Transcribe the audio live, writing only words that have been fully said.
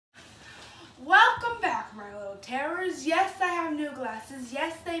terrors. Yes, I have new glasses.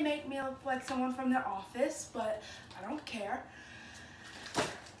 Yes, they make me look like someone from The Office, but I don't care.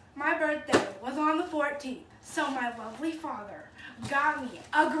 My birthday was on the 14th, so my lovely father got me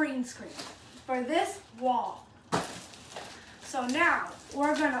a green screen for this wall. So now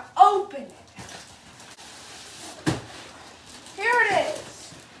we're gonna open it. Here it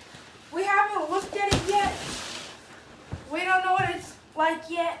is. We haven't looked at it yet. We don't know what it's like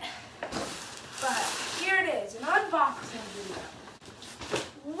yet, but here it is, an unboxing video.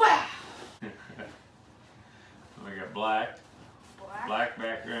 Wow. We got black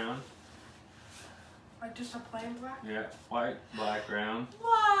background. Like just a plain black? Yeah, white background.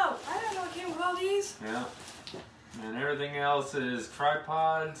 Whoa! I didn't know it came with all these. Yeah. And everything else is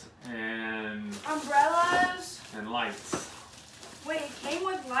tripods and Umbrellas. and lights. Wait, it came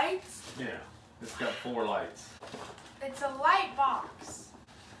with lights? Yeah, it's got 4 lights. It's a light box.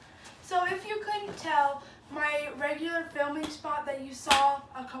 So if you couldn't tell, my regular filming spot that you saw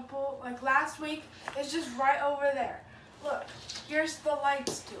last week is just right over there. Look, here's the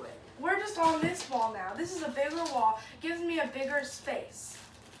lights to it. We're just on this wall now. This is a bigger wall. Gives me a bigger space.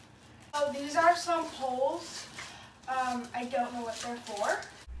 So these are some poles. I don't know what they're for.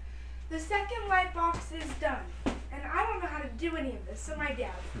 The second light box is done. And I don't know how to do any of this, so my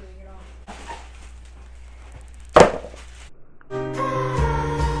dad's doing it all.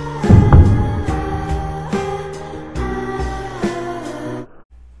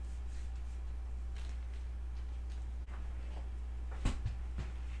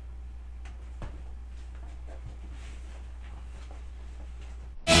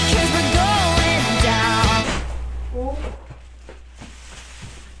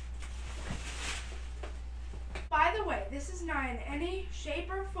 By the way, this is not in any shape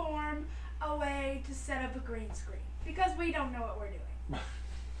or form a way to set up a green screen because we don't know what we're doing.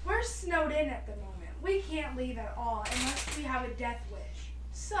 We're snowed in at the moment. We can't leave at all unless we have a death wish.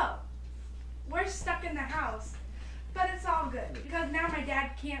 So, we're stuck in the house, but it's all good because now my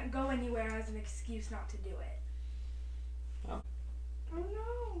dad can't go anywhere as an excuse not to do it. Oh. Oh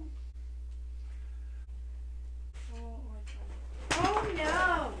no. Oh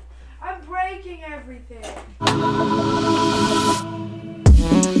no. I'm breaking everything.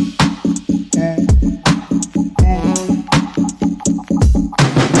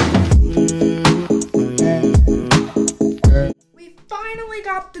 We finally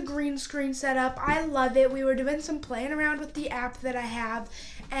got the green screen set up. I love it. We were doing some playing around with the app that I have,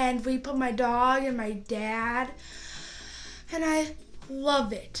 and we put my dog and my dad, and I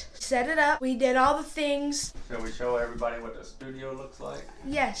love it. Set it up. We did all the things. Shall we show everybody what the studio looks like?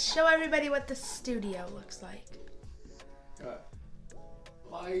 Yes, show everybody what the studio looks like. Got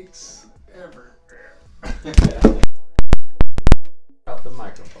lights everywhere. Out the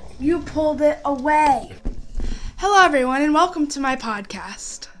microphone. You pulled it away. Hello everyone and welcome to my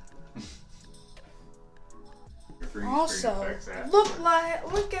podcast. Also,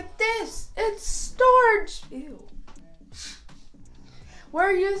 look at this. It's storage. Ew.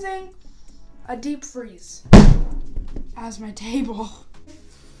 We're using a deep freeze as my table.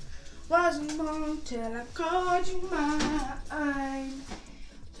 Wasn't long till I called you mine.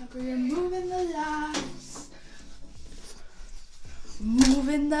 So we're moving the lights.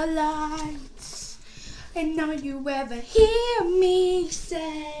 Moving the lights. And all you ever hear me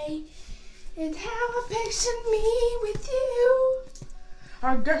say is how I picture me with you.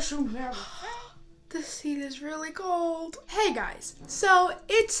 I guess you never. The seat is really cold. Hey guys, so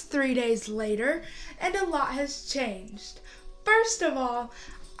it's 3 days later and a lot has changed. First of all,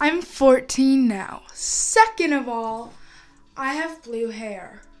 I'm 14 now. Second of all, I have blue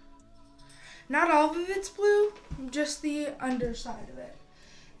hair. Not all of it's blue, just the underside of it.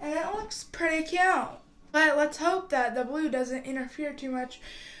 And it looks pretty cute. But let's hope that the blue doesn't interfere too much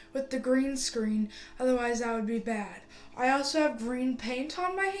with the green screen, otherwise that would be bad. I also have green paint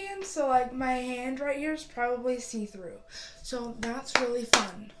on my hand, so like my hand right here is probably see-through. So that's really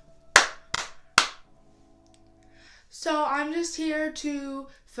fun. So I'm just here to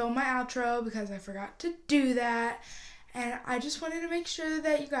film my outro because I forgot to do that. And I just wanted to make sure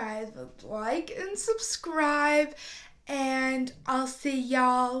that you guys would like and subscribe. And I'll see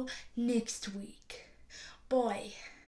y'all next week. Bye.